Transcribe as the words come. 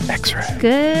X-ray.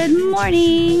 Good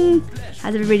morning.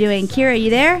 How's everybody doing? Kira, you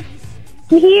there?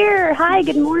 I'm here. Hi,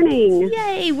 good morning.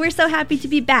 Yay, we're so happy to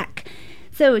be back.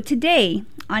 So today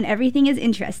on Everything is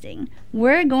Interesting,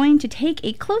 we're going to take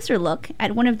a closer look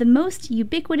at one of the most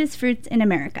ubiquitous fruits in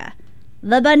America,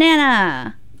 the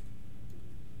banana.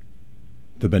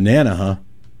 The banana, huh?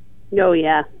 Oh,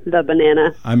 yeah, the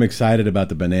banana. I'm excited about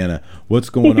the banana. What's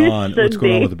going on? What's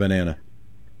going on with the banana?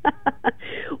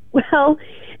 Well,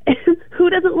 who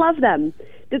doesn't love them?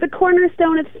 They're the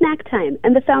cornerstone of snack time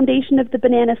and the foundation of the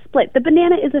banana split. The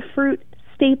banana is a fruit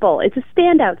staple. It's a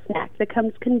standout snack that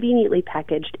comes conveniently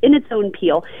packaged in its own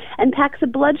peel and packs a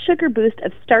blood sugar boost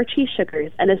of starchy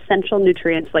sugars and essential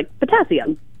nutrients like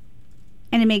potassium.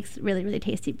 And it makes really, really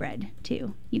tasty bread,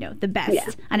 too. You know, the best. Yeah.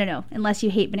 I don't know, unless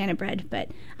you hate banana bread, but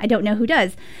I don't know who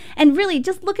does. And really,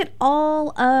 just look at all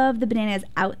of the bananas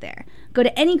out there. Go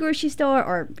to any grocery store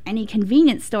or any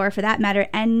convenience store, for that matter,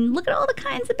 and look at all the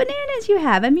kinds of bananas you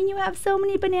have. I mean, you have so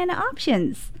many banana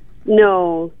options.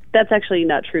 No, that's actually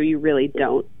not true. You really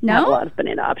don't have a lot of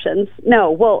banana options.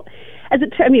 No, well, I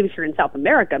mean, if you're in South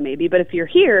America, maybe, but if you're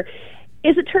here,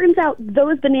 as it turns out,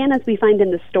 those bananas we find in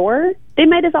the store, they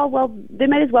might as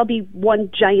well be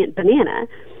one giant banana,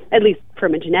 at least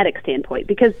from a genetic standpoint,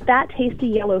 because that tasty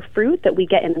yellow fruit that we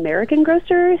get in American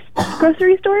grocery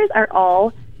stores are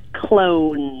all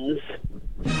clones.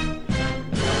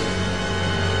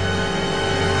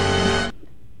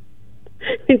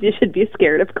 You should be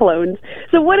scared of clones.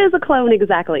 So what is a clone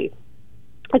exactly?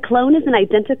 A clone is an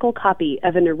identical copy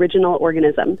of an original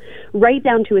organism, right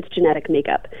down to its genetic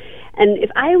makeup. And if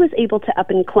I was able to up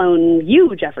and clone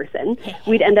you, Jefferson,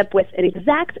 we'd end up with an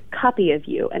exact copy of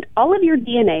you and all of your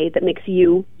DNA that makes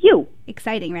you, you.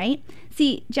 Exciting, right?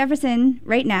 See, Jefferson,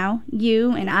 right now,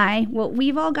 you and I, well,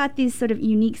 we've all got these sort of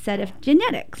unique set of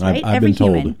genetics, right? I've Every been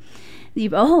told. human.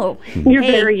 You're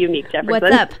very unique, Jefferson.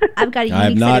 What's up? I've got a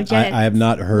unique set of genetics. I have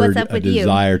not heard a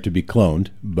desire you? To be cloned,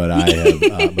 but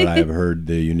I have heard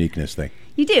the uniqueness thing.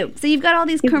 You do. So you've got all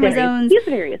these chromosomes. He's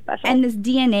very special. And this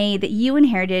DNA that you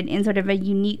inherited in sort of a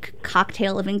unique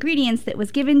cocktail of ingredients that was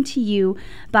given to you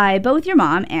by both your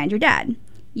mom and your dad.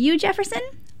 You, Jefferson,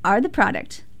 are the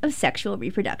product of sexual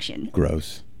reproduction.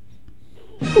 Gross.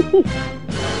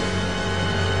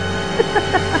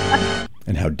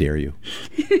 And how dare you?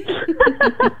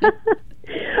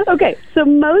 Okay, so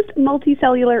most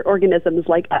multicellular organisms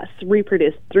like us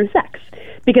reproduce through sex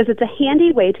because it's a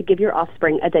handy way to give your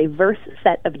offspring a diverse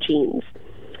set of genes.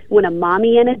 When a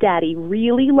mommy and a daddy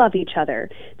really love each other,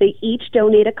 they each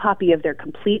donate a copy of their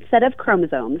complete set of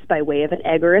chromosomes by way of an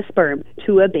egg or a sperm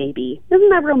to a baby. Isn't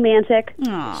that romantic?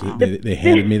 Aww. So they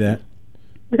handed me that?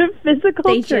 The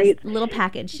physical traits. Little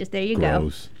package, just there you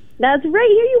Gross. go. That's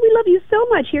right. We love you so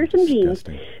much. Here's some genes.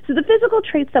 Disgusting. So the physical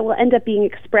traits that will end up being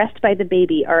expressed by the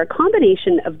baby are a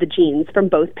combination of the genes from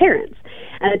both parents.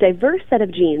 And a diverse set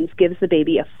of genes gives the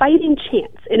baby a fighting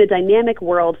chance in a dynamic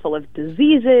world full of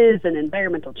diseases and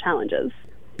environmental challenges.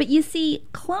 But you see,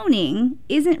 cloning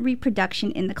isn't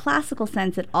reproduction in the classical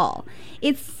sense at all.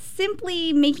 It's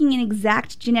simply making an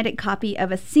exact genetic copy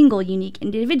of a single unique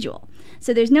individual.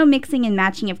 So there's no mixing and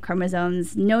matching of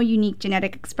chromosomes, no unique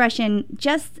genetic expression,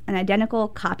 just an identical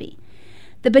copy.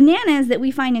 The bananas that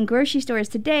we find in grocery stores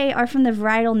today are from the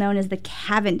varietal known as the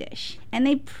Cavendish, and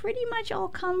they pretty much all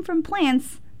come from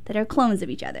plants that are clones of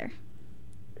each other.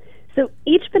 So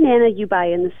each banana you buy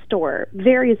in the store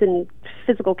varies in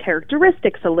physical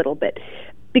characteristics a little bit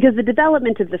because the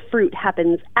development of the fruit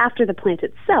happens after the plant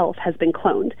itself has been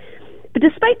cloned. But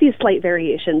despite these slight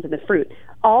variations in the fruit,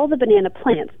 all the banana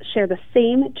plants share the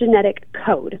same genetic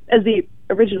code as the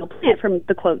original plant from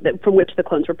which the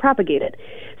clones were propagated.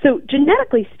 So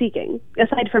genetically speaking,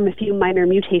 aside from a few minor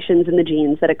mutations in the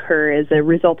genes that occur as a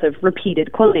result of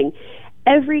repeated cloning,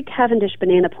 every Cavendish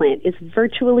banana plant is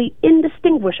virtually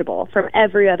indistinguishable from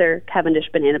every other Cavendish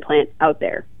banana plant out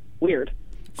there. Weird.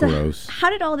 So Gross. How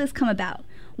did all this come about?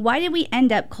 Why did we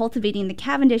end up cultivating the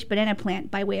Cavendish banana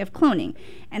plant by way of cloning?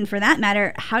 And for that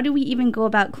matter, how do we even go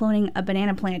about cloning a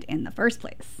banana plant in the first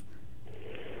place?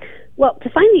 Well, to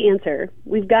find the answer,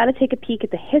 we've got to take a peek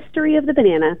at the history of the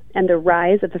banana and the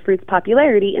rise of the fruit's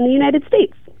popularity in the United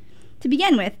States. To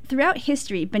begin with, throughout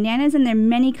history, bananas and their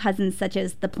many cousins, such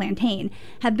as the plantain,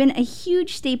 have been a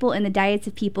huge staple in the diets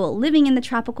of people living in the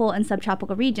tropical and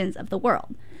subtropical regions of the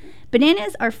world.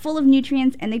 Bananas are full of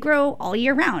nutrients and they grow all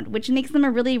year round, which makes them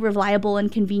a really reliable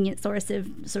and convenient source of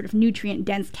sort of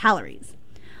nutrient-dense calories.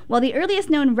 While the earliest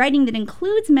known writing that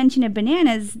includes mention of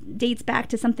bananas dates back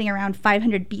to something around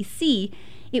 500 BC,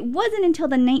 it wasn't until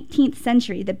the 19th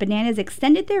century that bananas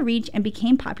extended their reach and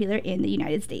became popular in the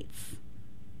United States.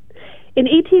 In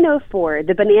 1804,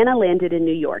 the banana landed in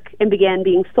New York and began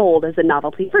being sold as a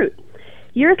novelty fruit.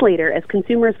 Years later, as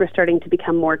consumers were starting to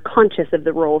become more conscious of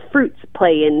the role fruits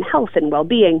play in health and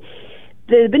well-being,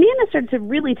 the banana started to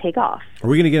really take off. Are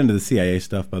we going to get into the CIA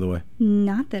stuff, by the way?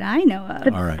 Not that I know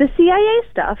of. All right. The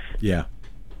CIA stuff. Yeah.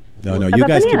 No, you About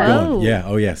guys keep bananas. going. Yeah.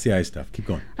 Oh, yeah. CIA stuff. Keep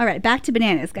going. All right, back to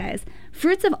bananas, guys.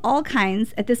 Fruits of all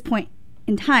kinds at this point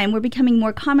in time were becoming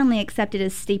more commonly accepted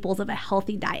as staples of a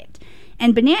healthy diet.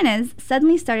 And bananas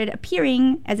suddenly started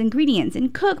appearing as ingredients in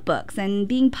cookbooks and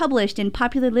being published in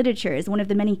popular literature as one of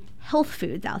the many health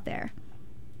foods out there.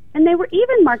 And they were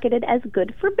even marketed as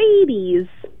good for babies.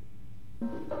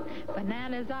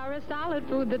 Bananas are a solid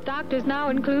food that doctors now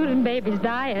include in baby's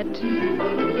diet.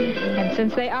 And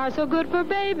since they are so good for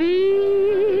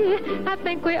baby, I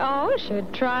think we all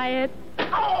should try it.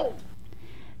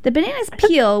 The banana's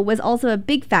peel was also a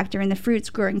big factor in the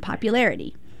fruit's growing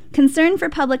popularity. Concern for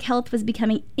public health was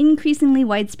becoming increasingly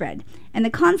widespread, and the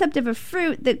concept of a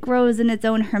fruit that grows in its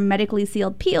own hermetically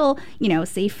sealed peel,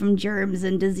 safe from germs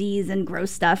and disease and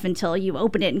gross stuff until you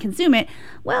open it and consume it,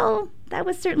 well, that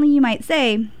was certainly, you might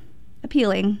say,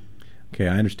 appealing. Okay,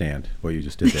 I understand what you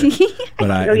just did there.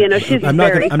 But she's I'm not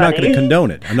very going to funny. condone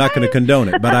it. I'm not going to condone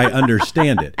it, but I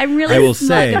understand it. I'm really I will smug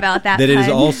say about that it is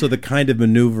pun. also the kind of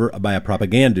maneuver by a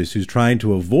propagandist who's trying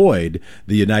to avoid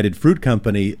the United Fruit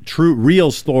Company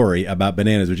real story about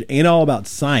bananas, which ain't all about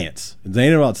science. It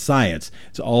ain't about science.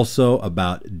 It's also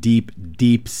about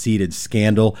deep-seated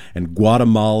scandal and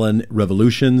Guatemalan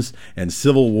revolutions and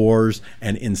civil wars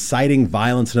and inciting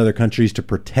violence in other countries to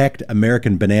protect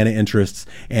American banana interests.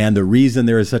 And the reason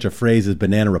there is such a phrase as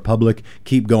banana republic,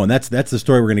 keep going. That's the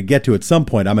story we're going to get to at some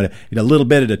point. I'm going to, a little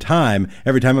bit at a time.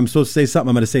 Every time I'm supposed to say something,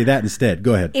 I'm going to say that instead.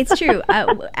 Go ahead. It's true.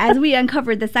 As we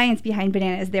uncovered the science behind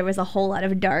bananas, there was a whole lot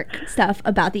of dark stuff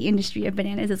about the industry of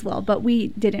bananas as well, but we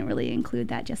didn't really include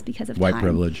that just because of White time.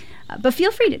 privilege. But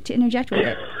feel free to interject with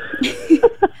it.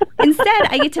 Instead,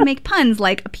 I get to make puns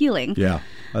like appealing. Yeah.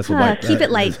 That's what white, keep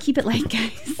it light. Keep it light,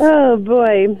 guys. Oh,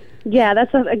 boy. Yeah,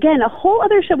 that's, again, a whole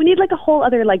other show. We need a whole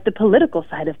other, the political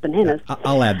side of bananas.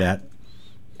 I'll add that.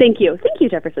 Thank you,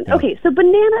 Jefferson. Yeah. Okay, so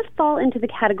bananas fall into the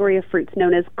category of fruits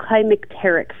known as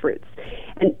climacteric fruits.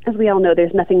 And as we all know,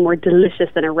 there's nothing more delicious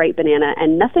than a ripe banana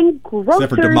and nothing grosser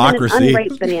for than an democracy.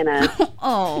 unripe banana.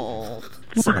 Oh.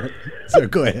 Sorry. So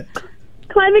go ahead.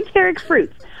 Climacteric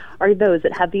fruits are those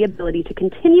that have the ability to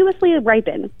continuously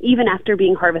ripen even after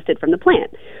being harvested from the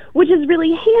plant, which is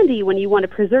really handy when you want to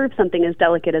preserve something as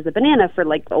delicate as a banana for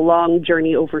a long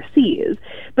journey overseas,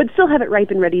 but still have it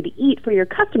ripe and ready to eat for your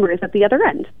customers at the other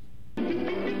end.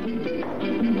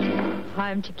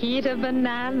 I'm Chiquita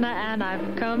Banana, and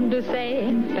I've come to say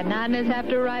bananas have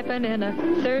to ripen in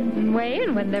a certain way.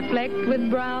 And when they're flecked with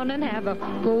brown and have a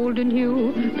golden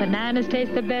hue, bananas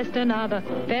taste the best and are the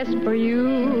best for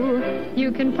you.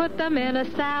 You can put them in a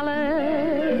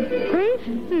salad.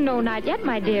 Green? No, not yet,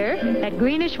 my dear. That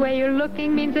greenish way you're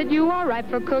looking means that you are ripe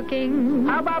for cooking.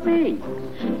 How about me?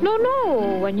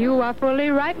 No. When you are fully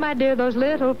ripe, my dear, those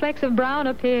little flecks of brown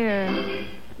appear.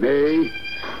 Me?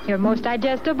 You're most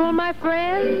digestible, my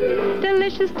friend.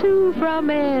 Delicious, too, from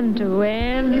end to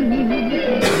end.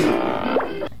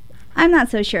 I'm not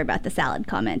so sure about the salad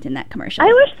comment in that commercial. I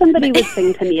wish somebody would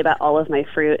sing to me about all of my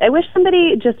fruit. I wish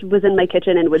somebody just was in my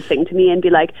kitchen and would sing to me and be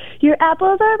like, your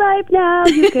apples are ripe now,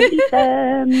 you can eat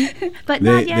them. But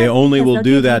not yet, They only because will they'll do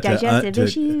give you that digestive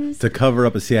issues. to cover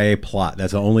up a CIA plot.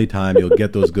 That's the only time you'll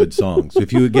get those good songs. So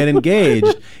if you get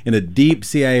engaged in a deep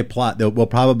CIA plot, we'll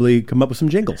probably come up with some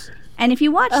jingles. And if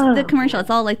you watch the commercial, it's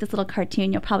all like this little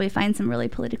cartoon. You'll probably find some really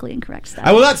politically incorrect stuff.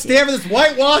 I will not stand for this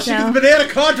whitewashing So- of the banana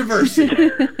controversy.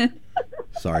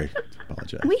 Sorry,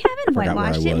 apologize. We haven't Forgot where I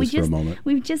whitewashed it. was for a moment.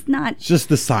 We've just not. It's just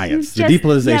the science, the We've just-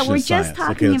 depolitization Yeah, we're of science. just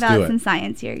talking Okay, let's do about it. some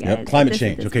science here, guys. Yep, climate At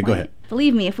change. this Okay, go point. ahead.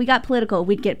 Believe me, if we got political,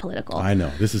 we'd get political. I know.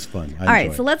 This is fun. All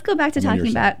right, so let's go back to I'm on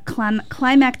talking your about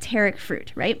climacteric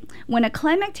fruit, right? When a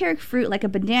climacteric fruit like a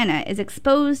banana is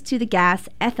exposed to the gas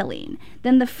ethylene,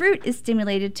 then the fruit is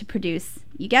stimulated to produce,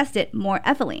 you guessed it, more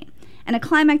ethylene. And a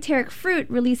climacteric fruit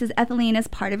releases ethylene as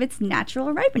part of its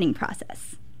natural ripening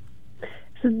process.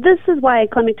 So this is why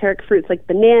climacteric fruits like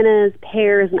bananas,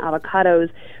 pears, and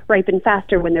avocados ripen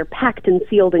faster when they're packed and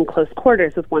sealed in close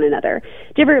quarters with one another.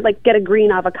 Do you ever get a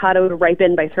green avocado to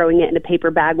ripen by throwing it in a paper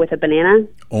bag with a banana?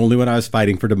 Only when I was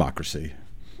fighting for democracy.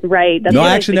 Right. That's No, what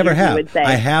I actually never figured you have. would say.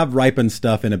 I have ripened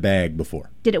stuff in a bag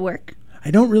before. Did it work? I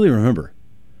don't really remember.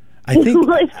 I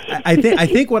think I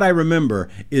think what I remember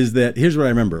is that here's what I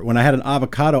remember. When I had an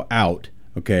avocado out,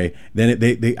 Okay,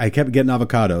 then I kept getting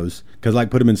avocados because I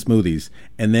put them in smoothies,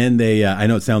 and then they I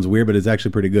know it sounds weird, but it's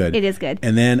actually pretty good. It is good.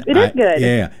 And then It is good.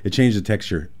 Yeah, it changed the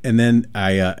texture, and then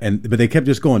but they kept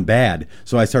just going bad,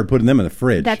 so I started putting them in the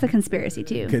fridge. That's a conspiracy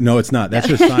too. Okay, no, it's not. That's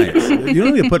just science. You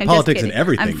don't need to put I'm just politics in kidding.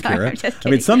 everything, I'm sorry, I'm Kira. just I mean,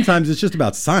 kidding. sometimes it's just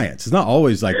about science. It's not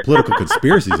always like political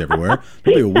conspiracies everywhere.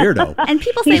 Don't be a weirdo. And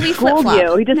people say we flip Fooled flop.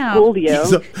 you. He just fooled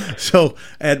you.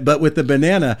 But with the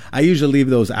banana, I usually leave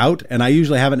those out, and I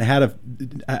usually haven't had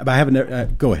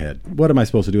go ahead. What am I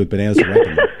supposed to do with bananas to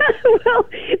ripen them? Well,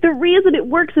 the reason it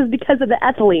works is because of the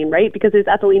ethylene, right? Because there's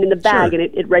ethylene in the bag, Sure.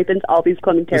 and it ripens all these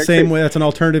Clementeric The same fruits. way, that's an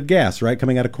alternative gas, right?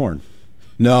 Coming out of corn.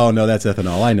 No, that's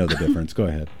ethanol. I know the difference. Go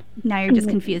ahead. Now you're just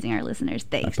confusing our listeners.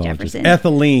 Thanks, Apologies.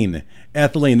 Jefferson.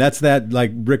 Ethylene. That's that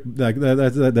like Rick, like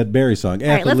that Barry song. All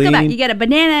right, let's go back. You get a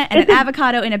banana and an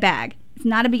avocado in a bag. It's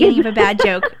not a beginning of a bad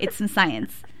joke. It's some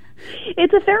science.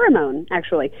 It's a pheromone,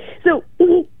 actually. So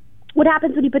what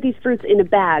happens when you put these fruits in a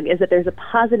bag is that there's a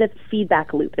positive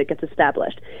feedback loop that gets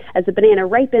established. As the banana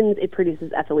ripens, it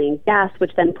produces ethylene gas,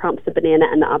 which then prompts the banana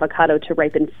and the avocado to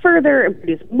ripen further and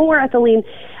produce more ethylene.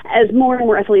 As more and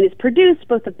more ethylene is produced,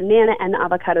 both the banana and the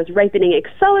avocado's ripening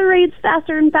accelerates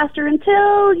faster and faster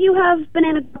until you have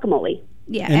banana guacamole.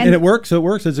 Yeah, and it works. So it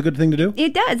works. It's a good thing to do.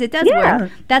 It does. It does Yeah.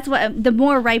 work. That's what the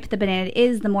more ripe the banana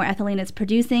is, the more ethylene it's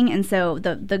producing, and so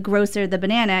the grosser the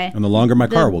banana, And the longer my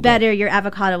car will go. better your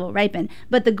avocado will ripen.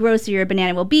 But the grosser your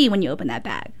banana will be when you open that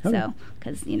bag. So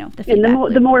because the And feedback the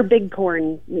loop. more big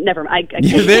corn, never mind. I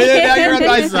Yeah, can't. now you're on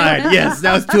my side. Yes,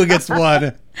 that was 2 against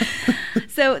 1.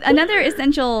 So another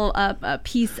essential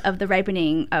piece of the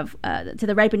ripening of to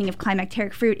the ripening of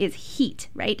climacteric fruit is heat,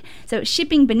 right? So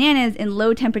shipping bananas in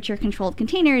low temperature controlled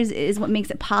containers is what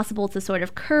makes it possible to sort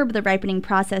of curb the ripening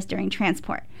process during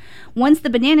transport. Once the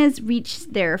bananas reach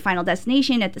their final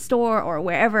destination at the store or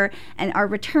wherever and are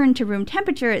returned to room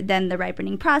temperature, then the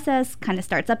ripening process kind of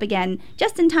starts up again,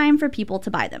 just in time for people to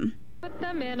buy them. Put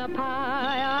them in a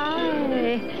pie,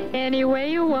 any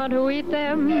way you want to eat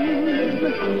them.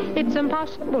 It's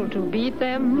impossible to beat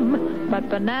them, but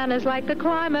bananas like the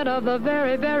climate of the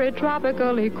very, very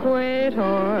tropical equator.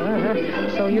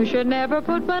 So you should never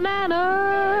put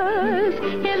bananas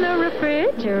in the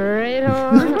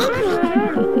refrigerator.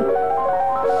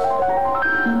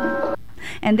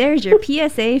 And there's your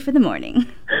PSA for the morning.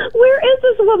 Where is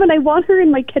this woman? I want her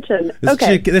in my kitchen.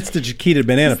 Okay. That's the Chiquita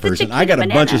banana It's the person. Chiquita I got a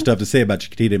bunch banana. of stuff to say about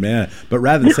Chiquita banana, but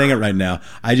rather than saying it right now,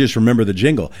 I just remember the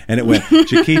jingle, and it went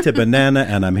Chiquita banana,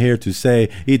 and I'm here to say,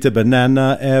 eat a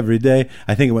banana every day.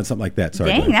 I think it went something like that. Sorry.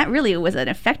 go Dang, ahead. that really was an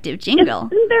effective jingle.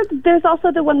 There's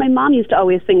also the one my mom used to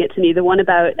always sing it to me, the one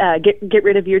about get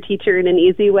rid of your teacher in an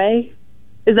easy way.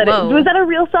 Was that a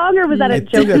real song, or was that I a think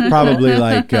joke? that's probably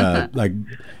I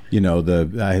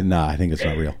think it's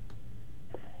not real.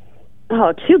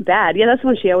 Oh, too bad. Yeah, that's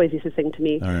one she always used to sing to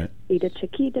me. All right. Eat a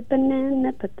Chiquita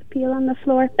banana, put the peel on the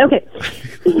floor. Okay.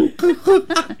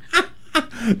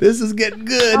 This is getting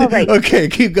good. All right. Okay,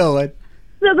 keep going.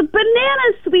 So the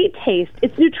banana's sweet taste,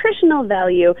 its nutritional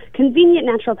value, convenient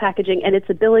natural packaging, and its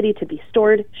ability to be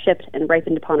stored, shipped, and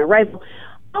ripened upon arrival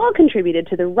all contributed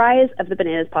to the rise of the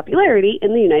banana's popularity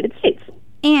in the United States.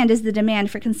 And as the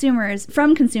demand for consumers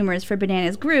for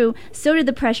bananas grew, so did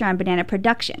the pressure on banana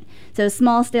production. So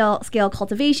small scale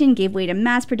cultivation gave way to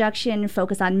mass production,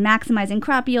 focus on maximizing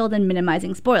crop yield and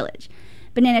minimizing spoilage.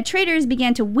 Banana traders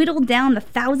began to whittle down the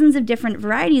thousands of different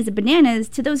varieties of bananas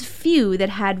to those few that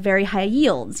had very high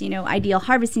yields, ideal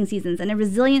harvesting seasons, and a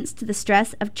resilience to the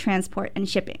stress of transport and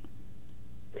shipping.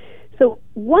 So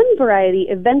one variety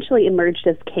eventually emerged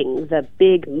as king, the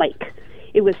Big Mike.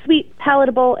 It was sweet,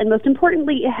 palatable, and most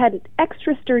importantly, it had an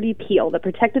extra sturdy peel that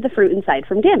protected the fruit inside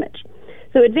from damage.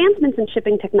 So advancements in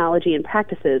shipping technology and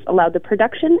practices allowed the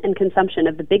production and consumption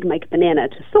of the Big Mike banana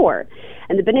to soar,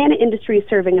 and the banana industry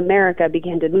serving America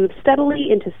began to move steadily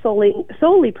into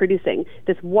solely producing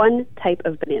this one type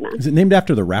of banana. Is it named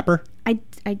after the rapper? I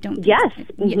don't think Yes. so.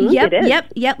 Mhm, it is.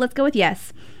 Yep, let's go with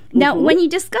yes. Now, when you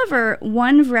discover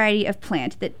one variety of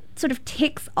plant that sort of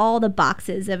ticks all the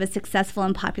boxes of a successful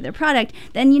and popular product,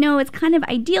 then it's kind of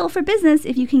ideal for business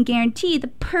if you can guarantee the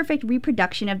perfect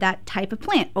reproduction of that type of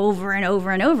plant over and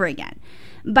over and over again.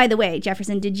 By the way,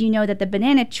 Jefferson, did you know that the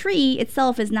banana tree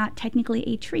itself is not technically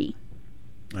a tree?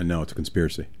 I know, it's a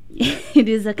conspiracy. It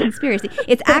is a conspiracy.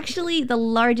 It's actually the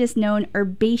largest known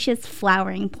herbaceous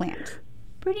flowering plant.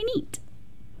 Pretty neat.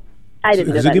 I didn't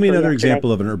know So that give me until another yesterday.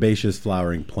 example of an herbaceous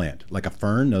flowering plant. Like a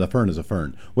fern? No, the fern is a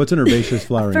fern. What's an herbaceous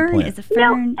flowering Fern plant? is a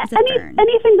fern No, is a fern.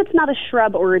 anything that's not a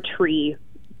shrub or a tree.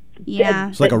 Yeah.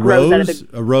 It's like that a grows out of rose.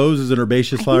 A rose is an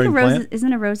herbaceous I think flowering a rose plant.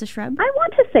 isn't a rose a shrub? I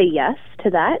want to say yes to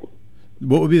that.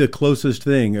 What would be the closest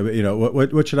thing? You know,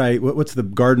 what should I? What's the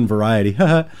garden variety?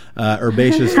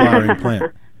 Herbaceous flowering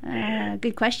plant.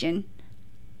 Good question.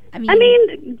 I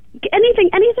mean, anything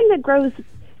that grows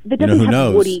that doesn't have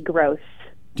knows? woody growth.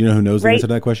 Do you know who knows the Right. answer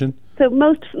to that question? So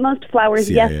most flowers,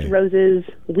 CIA. yes, roses,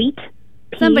 wheat.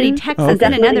 Somebody peas. text Oh, us okay.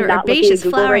 in another Definitely not looking herbaceous at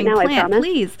Google flowering right now, I plant, promise.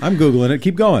 please. I'm Googling it.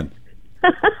 Keep going.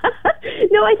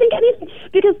 No, I think anything,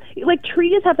 because like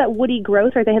trees have that woody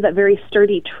growth, or they have that very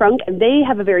sturdy trunk, and they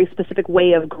have a very specific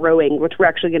way of growing, which we're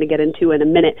actually going to get into in a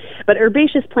minute. But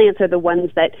herbaceous plants are the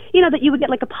ones that, that you would get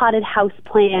like a potted house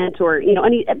plant, or,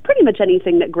 pretty much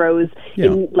anything that grows in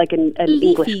an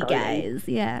English Leafy garden. guys,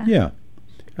 yeah. Yeah.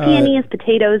 Peonies,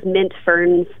 potatoes, mint,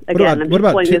 ferns. Again, I'm just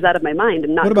pulling these out of my mind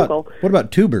and not Google. What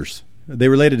about tubers? Are they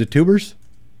related to tubers?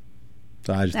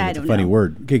 So I just think I it's a don't funny know.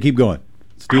 word. Okay, keep going.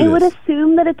 Let's do I this. would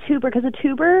assume that a tuber, because a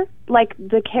tuber, like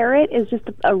the carrot, is just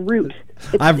a root.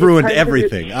 I've It's ruined part of the root.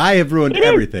 everything. I have ruined It is.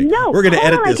 everything. No, We're going to hold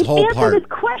edit on, this I can whole answer part. This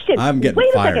question. I'm getting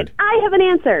Wait fired. a second. I have an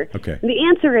answer. Okay. The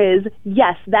answer is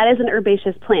yes, that is an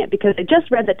herbaceous plant, because I just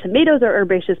read that tomatoes are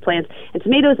herbaceous plants, and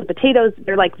tomatoes and potatoes,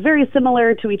 they're like very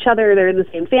similar to each other. They're in the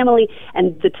same family,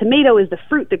 and the tomato is the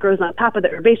fruit that grows on top of the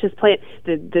herbaceous plant,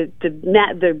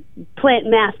 the plant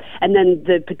mass, and then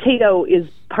the potato is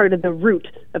part of the root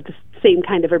of the same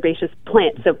kind of herbaceous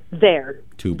plant. So there.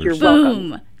 Tubers. You're welcome.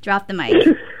 Boom. Drop the mic.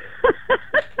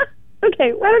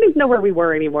 Okay, well, I don't even know where we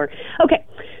were anymore. Okay,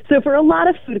 so for a lot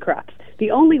of food crops,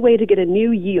 the only way to get a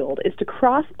new yield is to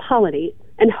cross-pollinate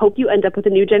and hope you end up with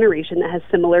a new generation that has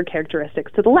similar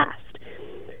characteristics to the last.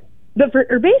 But for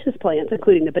herbaceous plants,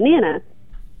 including the banana,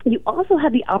 you also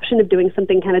have the option of doing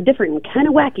something kind of different and kind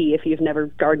of wacky if you've never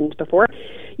gardened before.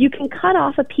 You can cut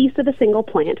off a piece of a single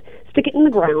plant, stick it in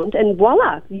the ground, and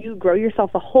voila, you grow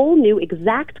yourself a whole new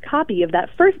exact copy of that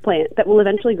first plant that will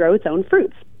eventually grow its own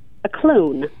fruits. A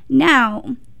clone.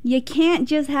 Now, you can't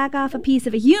just hack off a piece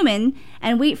of a human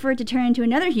and wait for it to turn into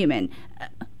another human.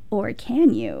 Or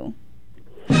can you?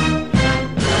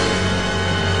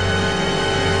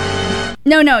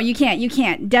 No, you can't. You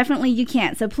can't. Definitely you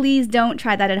can't. So please don't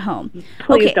try that at home.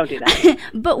 Please don't do that.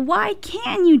 But why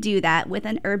can you do that with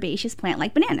an herbaceous plant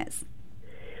like bananas?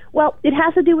 Well, it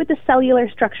has to do with the cellular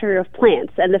structure of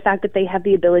plants and the fact that they have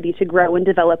the ability to grow and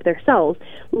develop their cells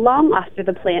long after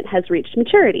the plant has reached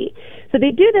maturity. So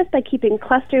they do this by keeping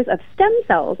clusters of stem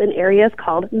cells in areas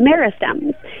called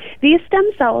meristems. These stem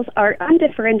cells are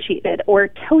undifferentiated or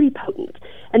totipotent,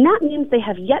 and that means they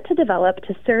have yet to develop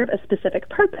to serve a specific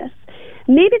purpose.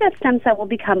 Maybe that stem cell will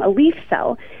become a leaf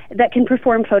cell that can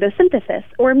perform photosynthesis,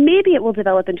 or maybe it will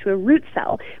develop into a root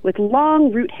cell with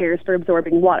long root hairs for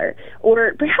absorbing water,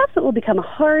 or perhaps it will become a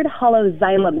hard, hollow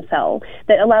xylem cell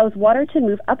that allows water to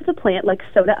move up the plant like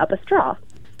soda up a straw.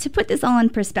 To put this all in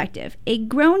perspective, a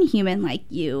grown human like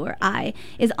you or I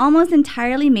is almost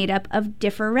entirely made up of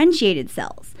differentiated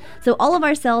cells. So all of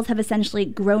our cells have essentially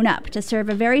grown up to serve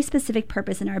a very specific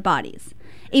purpose in our bodies.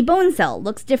 A bone cell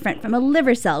looks different from a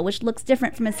liver cell, which looks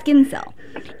different from a skin cell.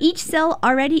 Each cell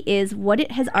already is what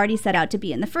it has already set out to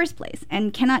be in the first place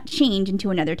and cannot change into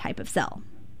another type of cell.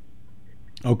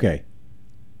 Okay.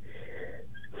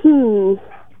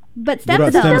 But What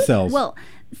about stem cells? Well,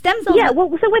 stem cells. Yeah, well,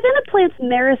 so within a plant's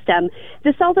meristem,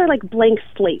 the cells are like blank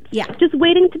slates, Yeah. just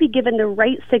waiting to be given the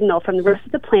right signal from the rest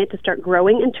of the plant to start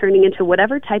growing and turning into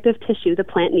whatever type of tissue the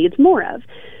plant needs more of.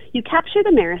 You capture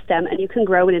the meristem, and you can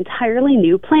grow an entirely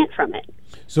new plant from it.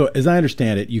 So as I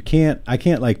understand it, I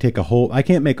can't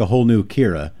make a whole new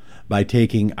Kira by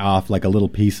taking off like a little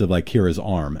piece of like Kira's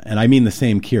arm. And I mean the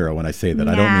same Kira when I say that.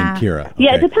 I don't Nah. mean Kira.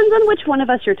 Yeah, it okay? depends on which one of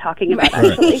us you're talking about, All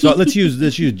right. actually. So let's use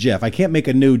Jeff. I can't make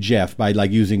a new Jeff by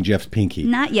like using Jeff's pinky.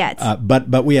 Not yet.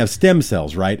 But we have stem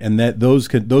cells, right? And that those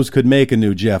could make a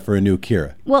new Jeff or a new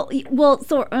Kira.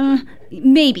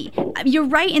 Maybe. You're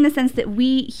right in the sense that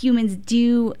we humans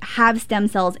do have stem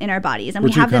cells in our bodies, and we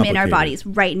We're too have them in our complicated. bodies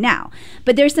right now.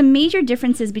 But there's some major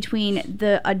differences between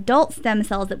the adult stem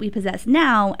cells that we possess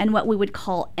now and what we would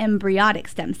call embryonic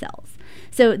stem cells.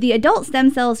 So the adult stem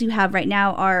cells you have right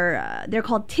now are, they're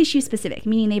called tissue specific,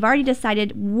 meaning they've already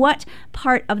decided what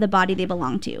part of the body they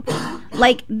belong to.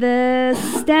 Like the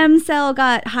stem cell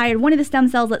got hired, one of the stem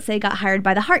cells, let's say, got hired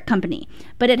by the heart company,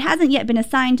 but it hasn't yet been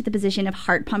assigned to the position of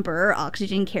heart pumper or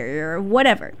oxygen carrier or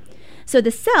whatever. So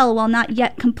the cell, while not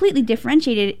yet completely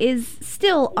differentiated, is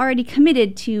still already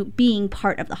committed to being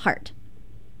part of the heart.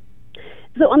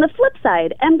 So on the flip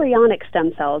side, embryonic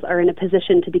stem cells are in a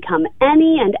position to become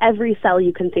any and every cell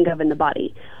you can think of in the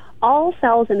body. All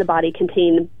cells in the body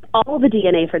contain all the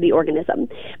DNA for the organism.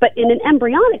 But in an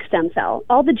embryonic stem cell,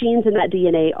 all the genes in that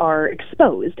DNA are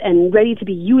exposed and ready to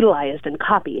be utilized and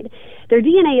copied. Their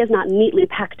DNA is not neatly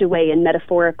packed away in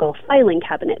metaphorical filing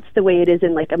cabinets the way it is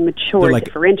in like a mature, They're like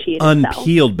differentiated cell.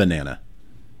 unpeeled banana.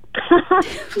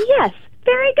 Yes,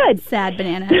 very good. Sad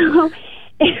banana. So,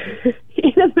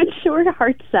 in a mature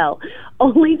heart cell,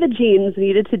 only the genes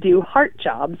needed to do heart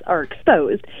jobs are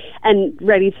exposed and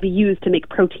ready to be used to make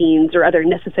proteins or other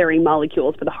necessary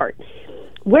molecules for the heart.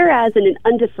 Whereas in an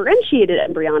undifferentiated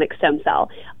embryonic stem cell,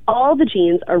 all the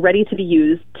genes are ready to be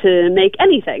used to make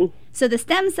anything. So the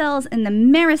stem cells in the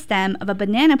meristem of a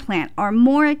banana plant are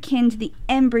more akin to the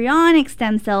embryonic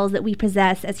stem cells that we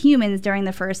possess as humans during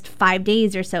the first 5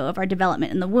 days or so of our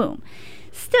development in the womb.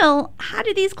 Still, how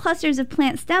do these clusters of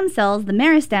plant stem cells, the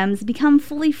meristems, become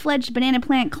fully fledged banana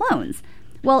plant clones?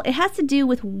 Well, it has to do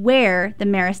with where the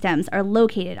meristems are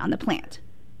located on the plant.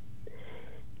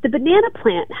 The banana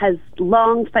plant has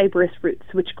long fibrous roots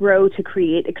which grow to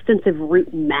create extensive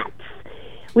root mats.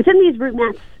 Within these root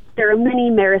mats, there are many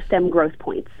meristem growth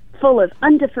points, full of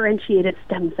undifferentiated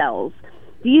stem cells.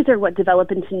 These are what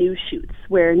develop into new shoots,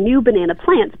 where new banana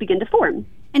plants begin to form.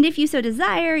 And if you so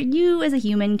desire, you as a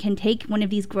human can take one of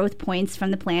these growth points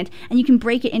from the plant and you can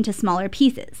break it into smaller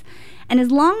pieces. And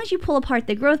as long as you pull apart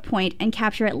the growth point and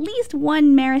capture at least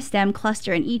one meristem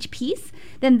cluster in each piece,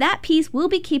 then that piece will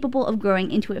be capable of growing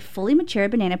into a fully mature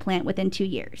banana plant within 2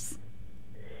 years.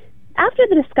 After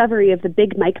the discovery of the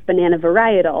Big Mike banana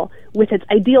varietal, with its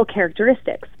ideal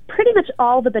characteristics, pretty much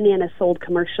all the bananas sold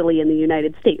commercially in the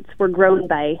United States were grown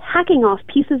by hacking off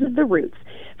pieces of the roots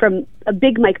from a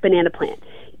Big Mike banana plant,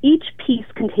 each piece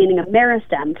containing a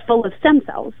meristem full of stem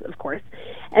cells, of course,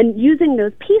 and using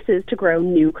those pieces to grow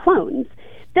new clones.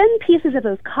 Then pieces of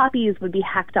those copies would be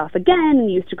hacked off again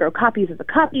and used to grow copies of the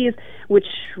copies, which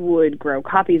would grow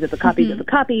copies of the copies of the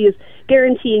copies,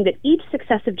 guaranteeing that each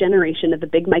successive generation of the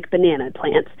Big Mike banana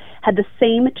plants had the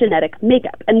same genetic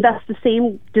makeup and thus the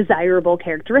same desirable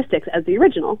characteristics as the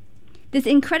original. This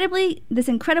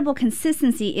incredible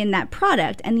consistency in that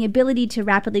product and the ability to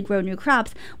rapidly grow new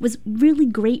crops was really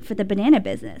great for the banana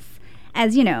business.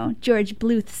 As you know, George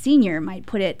Bluth Sr. might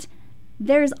put it,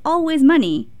 there's always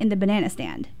money in the banana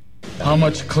stand. How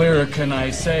much clearer can I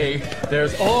say?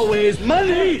 There's always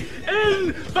money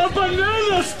in the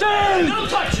banana stand! No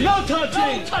touching! No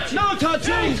touching! No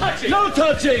touching! No touching! No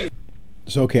touching!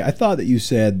 So, okay, I thought that you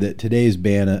said that today's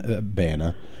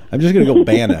banana. I'm just going to go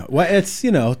banana. Well, it's,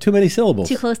 too many syllables.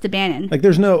 Too close to Bannon. Like,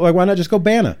 why not just go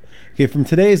banana? Okay, from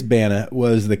today's banana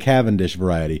was the Cavendish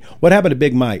variety. What happened to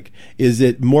Big Mike? Is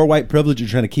it more white privilege? You're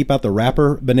trying to keep out the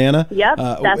wrapper banana? Yep,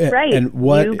 that's right. And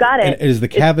what, you got it. And is the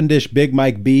Cavendish Big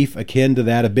Mike beef akin to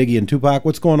that of Biggie and Tupac?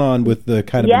 What's going on with the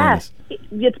kind of bananas?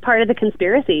 It's part of the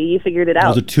conspiracy. You figured it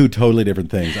out. Those are two totally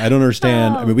different things. I don't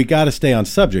understand. I mean, we got to stay on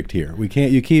subject here. We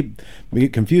can't. You keep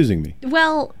confusing me.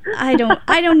 Well, I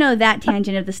don't know that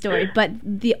tangent of the story, but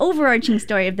the overarching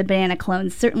story of the banana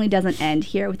clones certainly doesn't end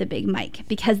here with the Big Mike,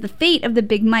 because the fate of the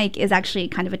Big Mike is actually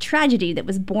kind of a tragedy that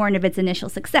was born of its initial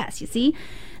success. You see,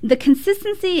 the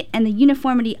consistency and the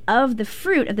uniformity of the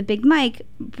fruit of the Big Mike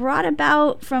brought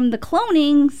about from the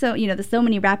cloning. So the so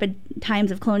many rapid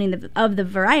times of cloning of the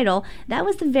varietal. That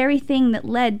was the very thing that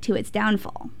led to its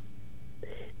downfall.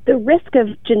 The risk of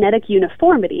genetic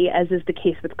uniformity, as is the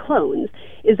case with clones,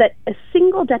 is that a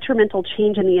single detrimental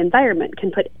change in the environment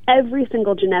can put every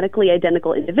single genetically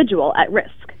identical individual at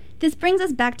risk. This brings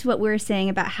us back to what we were saying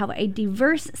about how a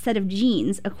diverse set of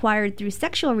genes acquired through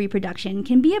sexual reproduction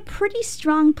can be a pretty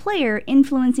strong player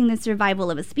influencing the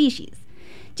survival of a species.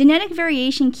 Genetic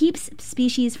variation keeps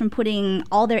species from putting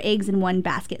all their eggs in one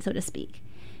basket, so to speak.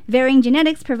 Varying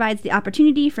genetics provides the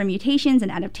opportunity for mutations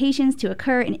and adaptations to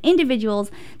occur in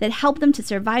individuals that help them to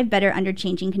survive better under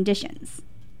changing conditions.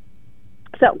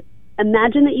 So,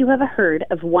 imagine that you have a herd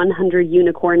of 100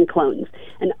 unicorn clones,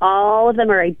 and all of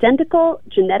them are identical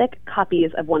genetic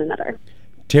copies of one another.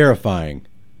 Terrifying.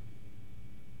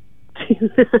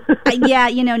 Yeah,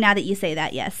 now that you say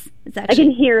that, yes. It's actually, I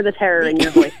can hear the terror in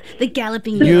your voice. The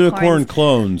galloping unicorn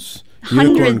clones.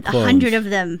 100 of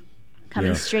them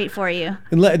coming straight for you.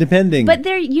 Depending. But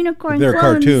they're unicorn they're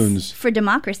clones cartoons for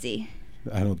democracy.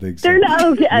 I don't think so. They're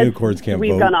not. Unicorns can't vote.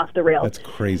 We've gone off the rails. That's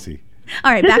crazy.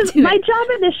 All right, back to it. My job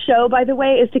in this show, by the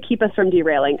way, is to keep us from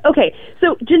derailing. Okay,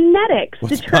 so genetics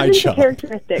determines the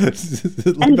characteristics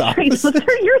and traits.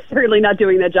 You're certainly not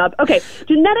doing that job. Okay,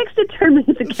 genetics determines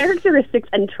the characteristics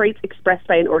and traits expressed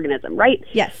by an organism, right?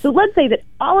 Yes. So let's say that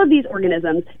all of these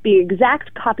organisms, being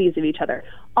exact copies of each other,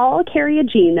 all carry a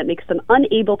gene that makes them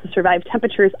unable to survive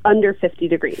temperatures under 50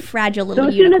 degrees. Fragile little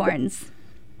unicorns.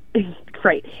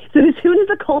 Right. So as soon as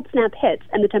a cold snap hits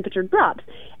and the temperature drops,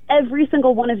 every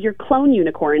single one of your clone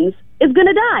unicorns is going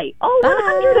to die. All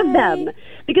 100 of them.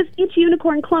 Because each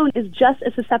unicorn clone is just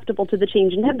as susceptible to the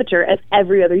change in temperature as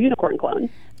every other unicorn clone.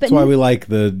 That's why we like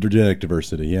the genetic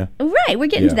diversity, yeah. Right, we're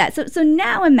getting to that. So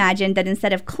now imagine that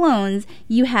instead of clones,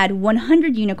 you had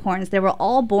 100 unicorns that were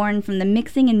all born from the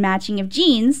mixing and matching of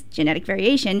genes, genetic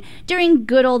variation, during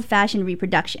good old-fashioned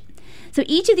reproduction. So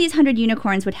each of these 100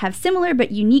 unicorns would have similar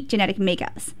but unique genetic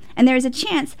makeups. And there is a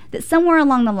chance that somewhere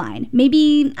along the line,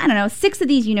 maybe, 6 of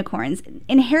these unicorns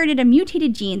inherited a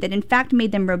mutated gene that in fact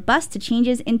made them robust to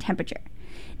changes in temperature.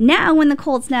 Now, when the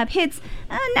cold snap hits,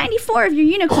 94 of your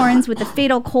unicorns with the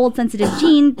fatal cold-sensitive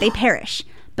gene, they perish.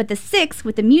 But the 6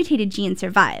 with the mutated gene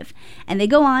survive. And they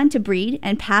go on to breed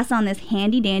and pass on this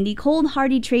handy-dandy,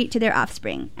 cold-hardy trait to their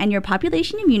offspring. And your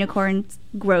population of unicorns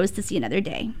grows to see another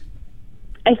day.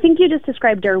 I think you just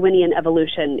described Darwinian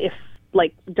evolution if,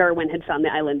 Darwin had found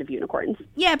the island of unicorns.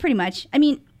 Yeah, pretty much. I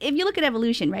mean, if you look at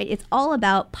evolution, right, it's all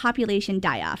about population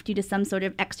die-off due to some sort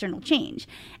of external change,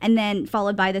 and then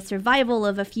followed by the survival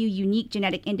of a few unique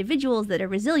genetic individuals that are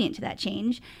resilient to that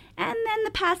change, and then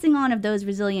the passing on of those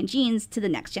resilient genes to the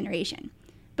next generation.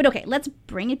 But okay, let's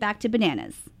bring it back to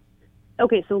bananas.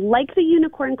 Okay, so like the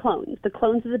unicorn clones, the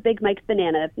clones of the Big Mike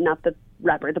banana, not the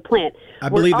wrapper, the plant. I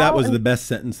believe that was the best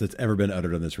sentence that's ever been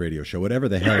uttered on this radio show. Whatever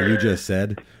the hell you just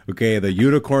said. Okay, the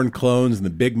unicorn clones and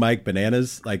the Big Mike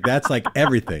bananas, that's like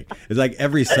everything. It's like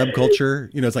every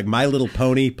subculture. You know, it's like My Little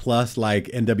Pony plus like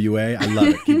NWA. I love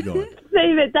it. Keep going.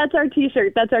 Save it. That's our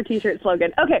T-shirt. That's our T-shirt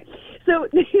slogan. Okay, so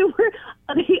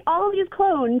all of these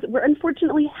clones were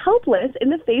unfortunately helpless in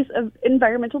the face of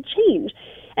environmental change.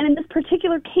 And in this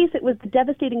particular case, it was the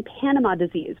devastating Panama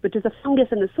disease, which is a fungus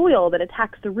in the soil that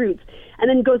attacks the roots and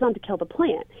then goes on to kill the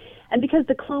plant. And because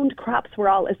the cloned crops were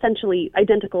all essentially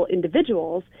identical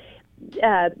individuals,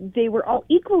 they were all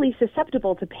equally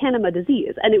susceptible to Panama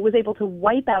disease, and it was able to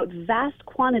wipe out vast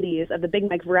quantities of the Big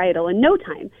Mike varietal in no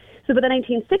time. So by the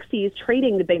 1960s,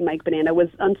 trading the Big Mike banana was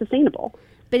unsustainable.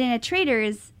 Banana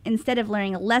traders, instead of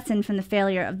learning a lesson from the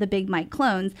failure of the Big Mike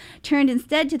clones, turned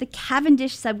instead to the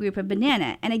Cavendish subgroup of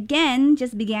banana and again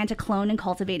just began to clone and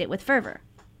cultivate it with fervor.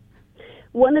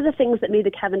 One of the things that made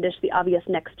the Cavendish the obvious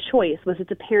next choice was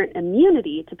its apparent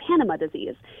immunity to Panama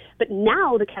disease. But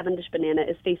now the Cavendish banana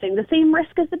is facing the same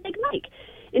risk as the Big Mike.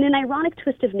 In an ironic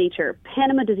twist of nature,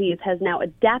 Panama disease has now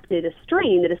adapted a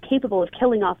strain that is capable of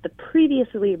killing off the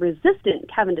previously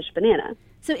resistant Cavendish banana.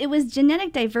 So it was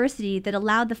genetic diversity that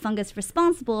allowed the fungus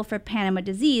responsible for Panama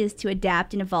disease to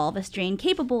adapt and evolve a strain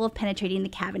capable of penetrating the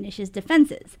Cavendish's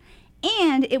defenses.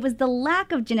 And it was the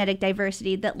lack of genetic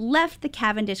diversity that left the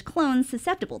Cavendish clones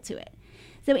susceptible to it.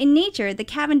 So in nature, the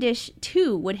Cavendish,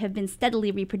 too, would have been steadily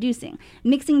reproducing,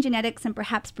 mixing genetics and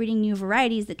perhaps breeding new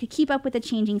varieties that could keep up with the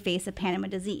changing face of Panama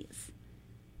disease.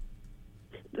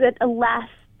 But alas,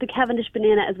 the Cavendish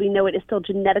banana as we know it is still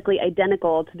genetically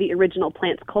identical to the original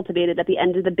plants cultivated at the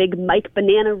end of the Big Mike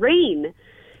banana reign,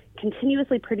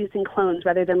 continuously producing clones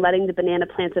rather than letting the banana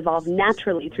plants evolve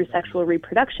naturally through sexual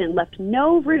reproduction left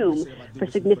no room for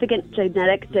significant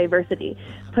genetic diversity,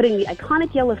 putting the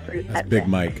iconic yellow fruit at Big risk.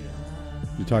 Mike.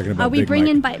 You're talking about Are we Big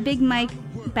bringing Mike. Big Mike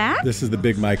back? This is the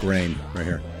Big Mike reign right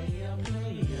here.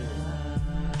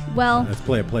 Well, Let's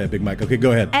play a Big Mike. Okay,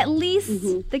 go ahead. at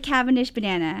least the Cavendish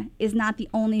banana is not the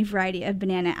only variety of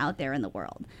banana out there in the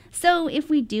world. So if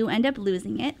we do end up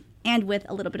losing it, and with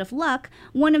a little bit of luck,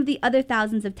 one of the other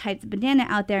thousands of types of banana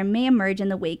out there may emerge in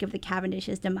the wake of the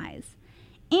Cavendish's demise.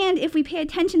 And if we pay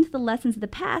attention to the lessons of the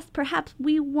past, perhaps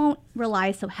we won't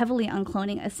rely so heavily on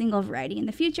cloning a single variety in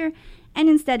the future, and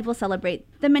instead will celebrate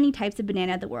the many types of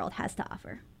banana the world has to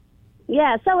offer.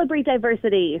 Yeah, celebrate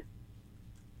diversity.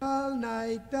 All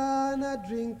night and a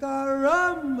drink a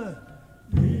rum.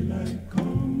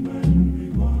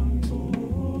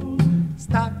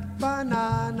 Stack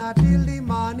banana till the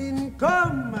morning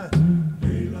come.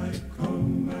 Daylight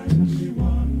come and we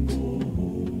want go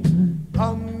home.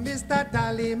 Come, Mr.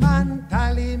 Tallyman,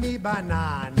 tally me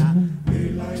banana.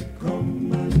 Daylight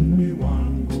come and we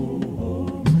want go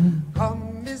home.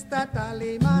 Come, Mr.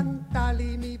 Tallyman,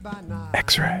 tally me banana.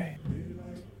 X-ray.